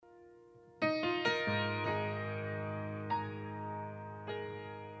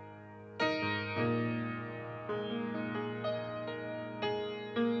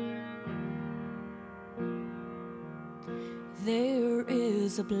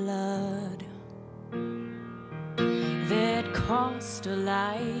is a blood that cost a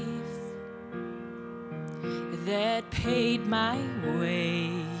life, that paid my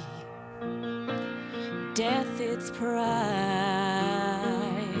way, death its price.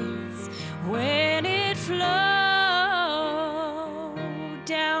 When it flowed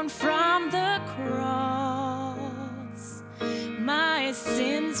down from the cross, my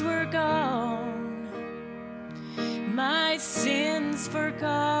sins were gone, my sins forgot.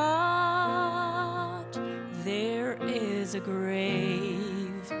 There is a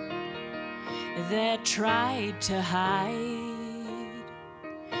grave that tried to hide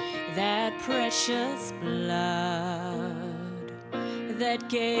that precious blood that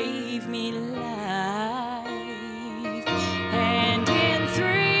gave me life. And in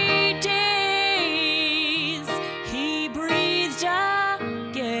 3 days he breathed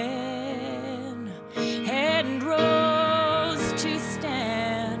again and rose to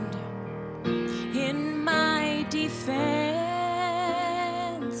stand in my defense.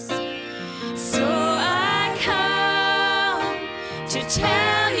 So I come to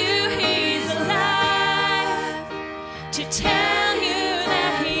tell you he's alive, to tell you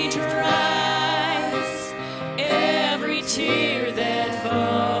that he dries every tear that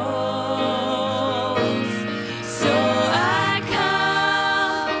falls. So I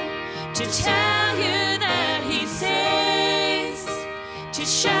come to tell you that he saves, to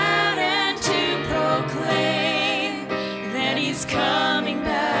shout and to proclaim that he's coming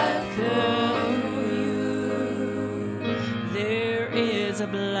back for you. There is a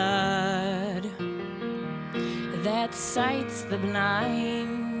blood that sights the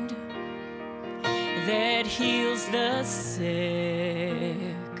blind, that heals the sick,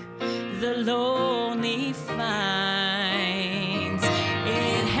 the lonely finds.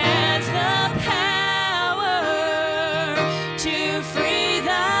 It has the power to free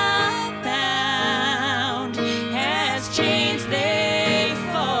the bound, as chains they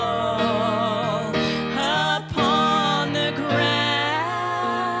fall upon the ground.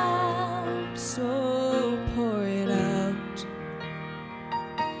 So pour it out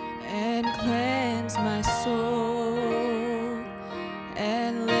and cleanse my soul,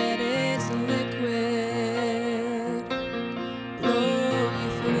 and let its liquid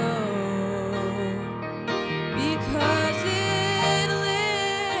flow, because it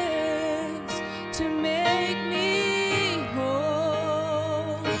lives to make me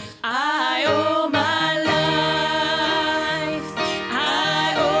whole. I owe my life,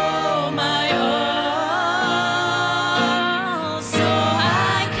 I owe my all. So I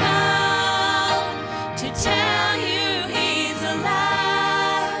come to tell you he's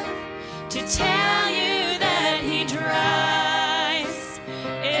alive, to tell you that he dries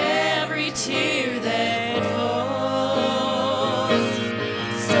every tear that falls.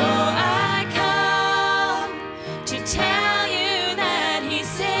 So I come to tell you that he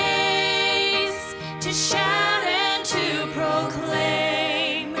saves, to shout and to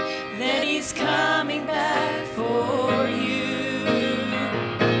proclaim that he's coming back for you.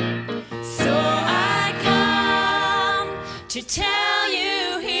 So I come to tell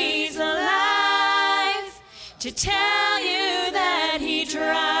you he's alive, to tell you that he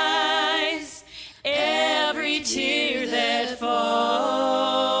dries every tear that falls.